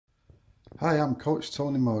Hi, I'm Coach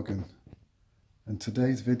Tony Morg, and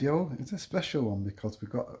today's video is a special one because we've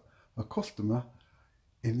got a customer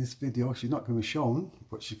in this video. She's not going to be shown,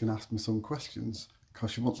 but she can ask me some questions because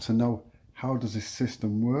she wants to know how does this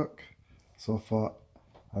system work. So I thought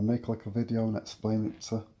I'd make like a video and explain it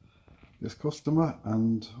to this customer,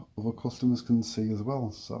 and other customers can see as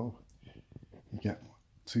well. So you get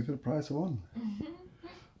two for the price of one.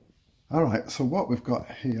 Alright, so what we've got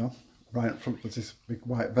here right in front of this big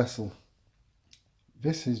white vessel.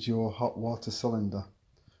 This is your hot water cylinder,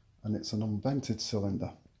 and it's an unvented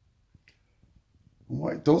cylinder. And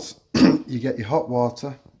what it does, you get your hot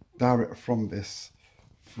water direct from this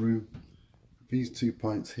through these 2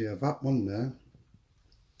 points here, that one there,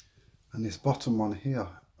 and this bottom one here.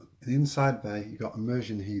 And inside there you got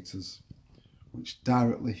immersion heaters, which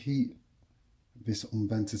directly heat this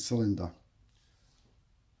unvented cylinder.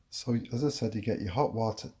 So as I said, you get your hot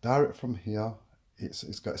water direct from here.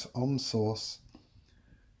 It's got its own source.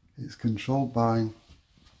 It's controlled by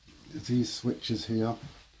these switches here,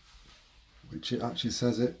 which it actually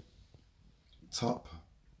says it top,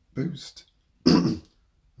 boost, and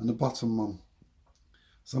the bottom one.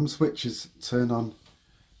 Some switches turn on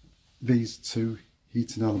these two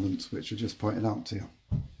heating elements, which I just pointed out to you.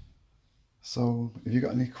 So have you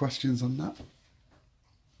got any questions on that?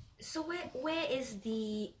 So where is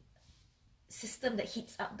the system that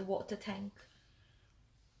heats up the water tank?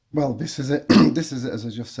 Well, this is it. This is it, as I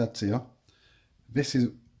just said to you. This is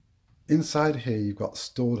inside here. You've got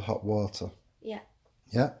stored hot water. Yeah.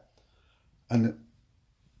 Yeah. And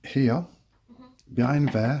here, behind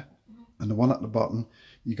there, and the one at the bottom,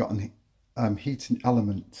 you got an heating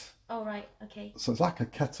element. Oh right. Okay. So it's like a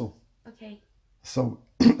kettle. Okay. So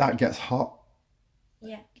that gets hot.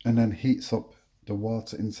 Yeah. And then heats up the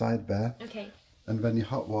water inside there. Okay. And then your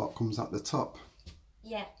hot water comes at the top.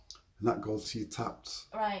 Yeah. And that goes to your taps.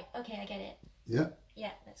 Right. Okay, I get it. Yeah. Yeah,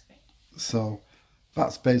 that's great. So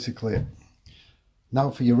that's basically it. Now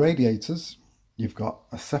for your radiators, you've got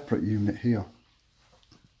a separate unit here.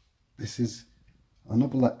 This is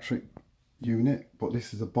another electric unit, but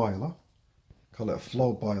this is a boiler. Call it a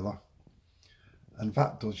flow boiler. And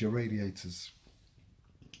that does your radiators.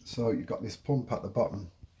 So you've got this pump at the bottom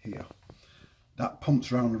here. That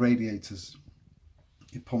pumps around the radiators.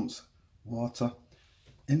 It pumps water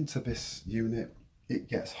into this unit. It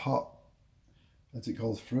gets hot as it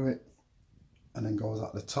goes through it, and then goes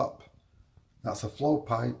at the top. That's a flow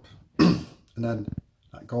pipe, and then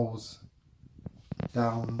that goes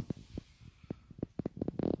down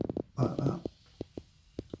like that,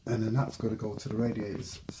 and then that's going to go to the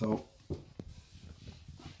radiators. So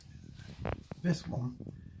this one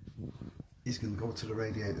is going to go to the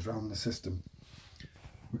radiators around the system.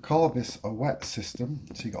 We call this a wet system.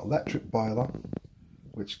 So you got electric boiler,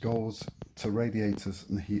 which goes to radiators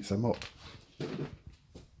and heats them up.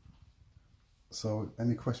 So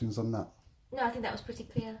any questions on that? No, I think that was pretty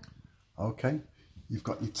clear. Okay, you've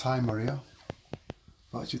got your timer here.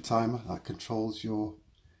 That's your timer that controls your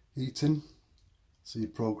heating. So you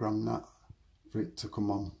program that for it to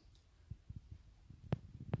come on.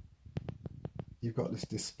 You've got this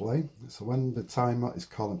display. So when the timer is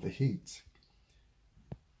calling for heat,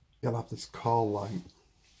 you'll have this call light.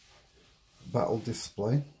 That'll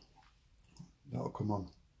display. That'll come on.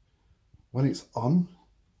 When it's on,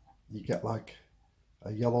 you get like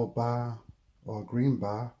a yellow bar or a green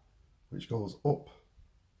bar, which goes up,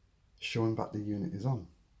 showing that the unit is on.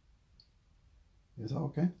 Is that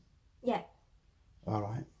okay? Yeah.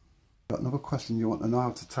 Alright. Got another question. You want to know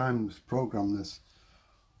how to program this.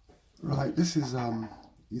 Right, this is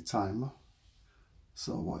your timer.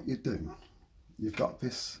 So what you do, you've got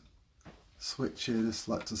this switch here, the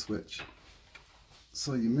selector switch.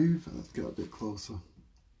 So you move, let's get a bit closer.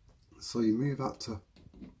 So you move that to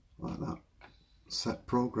like that, set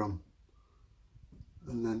program,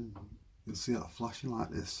 and then you'll see that flashing like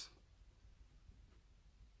this.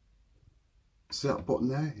 See that button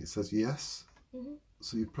there? It says yes.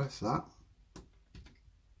 So you press that,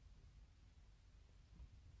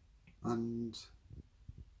 and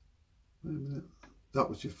wait a minute, that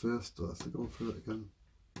was your first. Let's go through it again.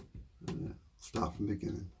 Start from the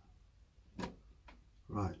beginning.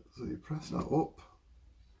 Right, so you press that up.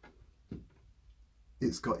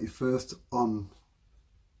 It's got your first on.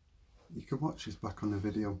 You can watch this back on the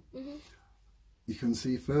video. You can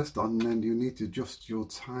see first on, and then you need to adjust your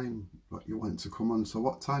time that you want to come on. So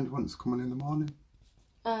what time do you want it to come on in the morning?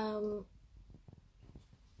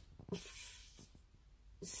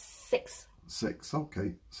 6. 6,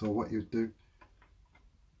 okay. So what you do,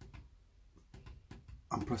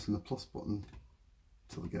 I'm pressing the plus button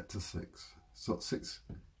till I get to 6. So at 6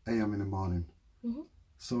 AM in the morning. Mm-hmm.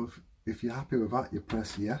 So if you're happy with that, you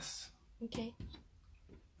press yes. Okay.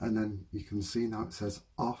 And then you can see now it says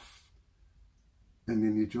off, and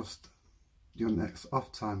then you just your next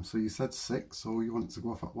off time. So you said 6, so you want it to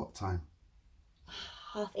go off at what time?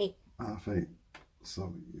 8:30. 8:30.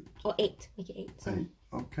 So you, or 8. Make it 8. Sorry.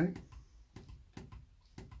 8. Okay.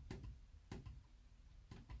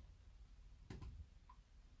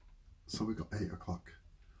 So we got 8 o'clock.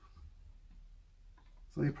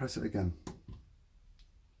 So you press it again.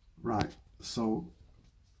 Right. So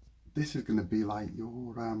this is going to be like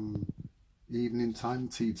your evening time,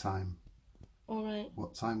 tea time. All right.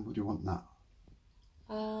 What time would you want that?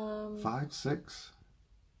 5, 6?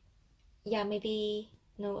 Yeah, maybe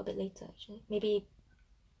no, a bit later actually. Maybe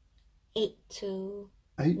 8 to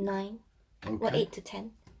 8? 9. Okay. Well, 8 to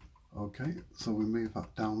 10. Okay, so we move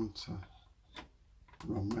that down to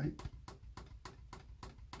run rate.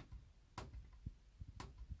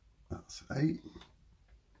 That's 8.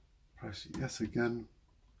 Press yes again,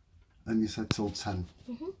 and you said till 10.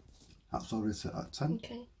 That's already set at 10.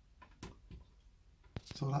 Okay.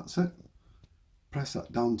 So that's it. Press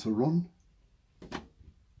that down to run,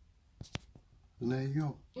 and there you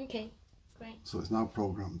go. Okay, great. So it's now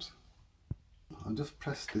programmed. I'll just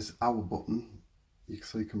press this hour button,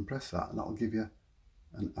 so you can press that, and that'll give you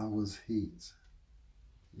an hour's heat.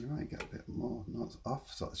 You might get a bit more. No, it's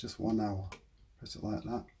off, so it's just 1 hour. Press it like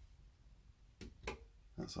that.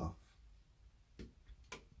 That's off.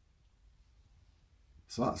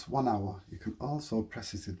 So that's 1 hour. You can also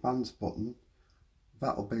press this advance button.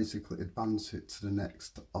 That'll basically advance it to the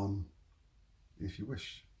next on, if you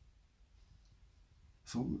wish.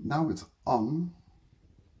 So now it's on.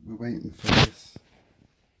 We're waiting for this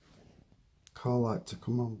call light to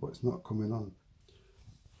come on, but it's not coming on.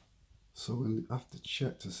 So we'll have to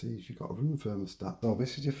check to see if you've got a room thermostat. So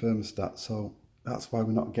this is your thermostat, so that's why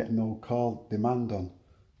we're not getting no call demand on.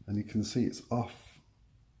 And you can see it's off.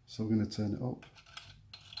 So we're going to turn it up.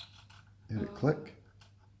 Hit it click.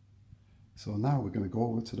 So now we're going to go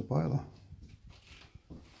over to the boiler.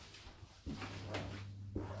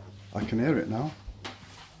 I can hear it now.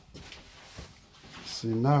 See,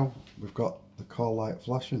 now we've got the call light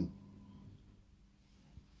flashing.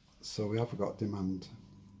 So we have got demand.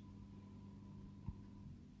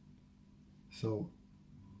 So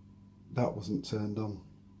that wasn't turned on.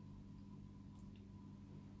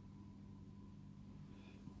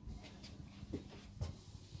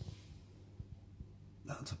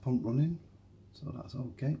 That's a pump running, so that's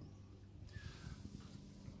okay.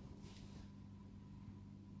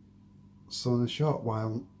 So in a short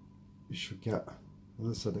while you should get, as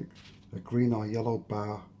I said, a green or yellow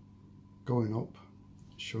bar going up,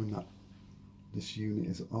 showing that this unit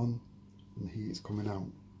is on and heat is coming out.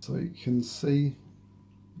 So you can see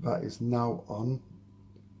that is now on.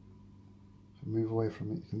 If I move away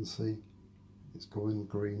from it, you can see it's going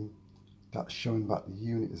green. That's showing that the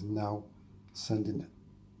unit is now sending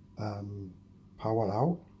power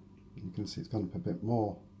out. You can see it's gone up a bit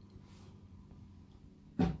more.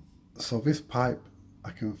 So this pipe,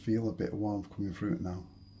 I can feel a bit of warmth coming through it now.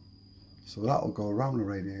 So that'll go around the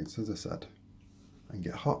radiators, as I said, and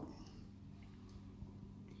get hot.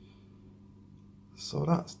 So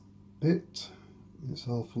that's it. It's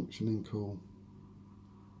all functioning cool.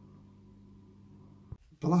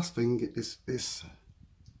 The last thing is this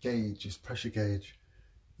gauge, this pressure gauge.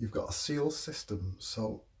 You've got a sealed system,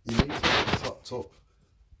 so you need to get it topped up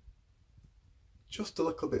just a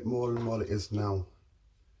little bit more than what it is now.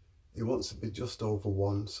 It wants to be just over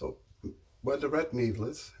 1, so where the red needle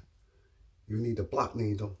is, you need a black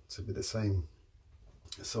needle to be the same.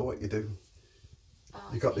 So what you do,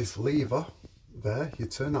 you got this lever there, you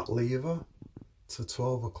turn that lever to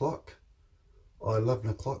 12 o'clock or 11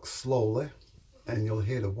 o'clock slowly, and you'll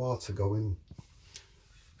hear the water go in,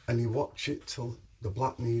 and you watch it till the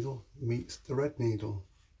black needle meets the red needle,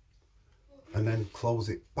 and then close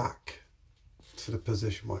it back to the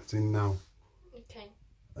position where it's in now. Okay.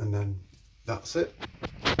 And then that's it.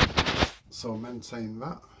 So maintain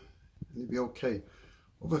that and it'll be okay.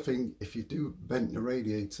 Other thing, if you do vent the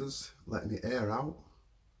radiators, letting the air out,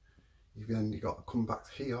 you've got to come back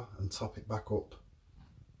here and top it back up,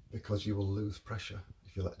 because you will lose pressure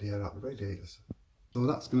if you let the air out the radiators. So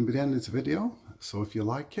that's going to be the end of the video. So if you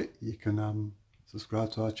like it, you can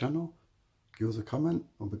subscribe to our channel, give us a comment,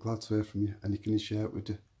 I'll be glad to hear from you, and you can share it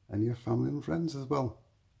with any of your family and friends as well.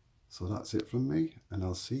 So that's it from me, and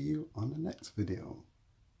I'll see you on the next video.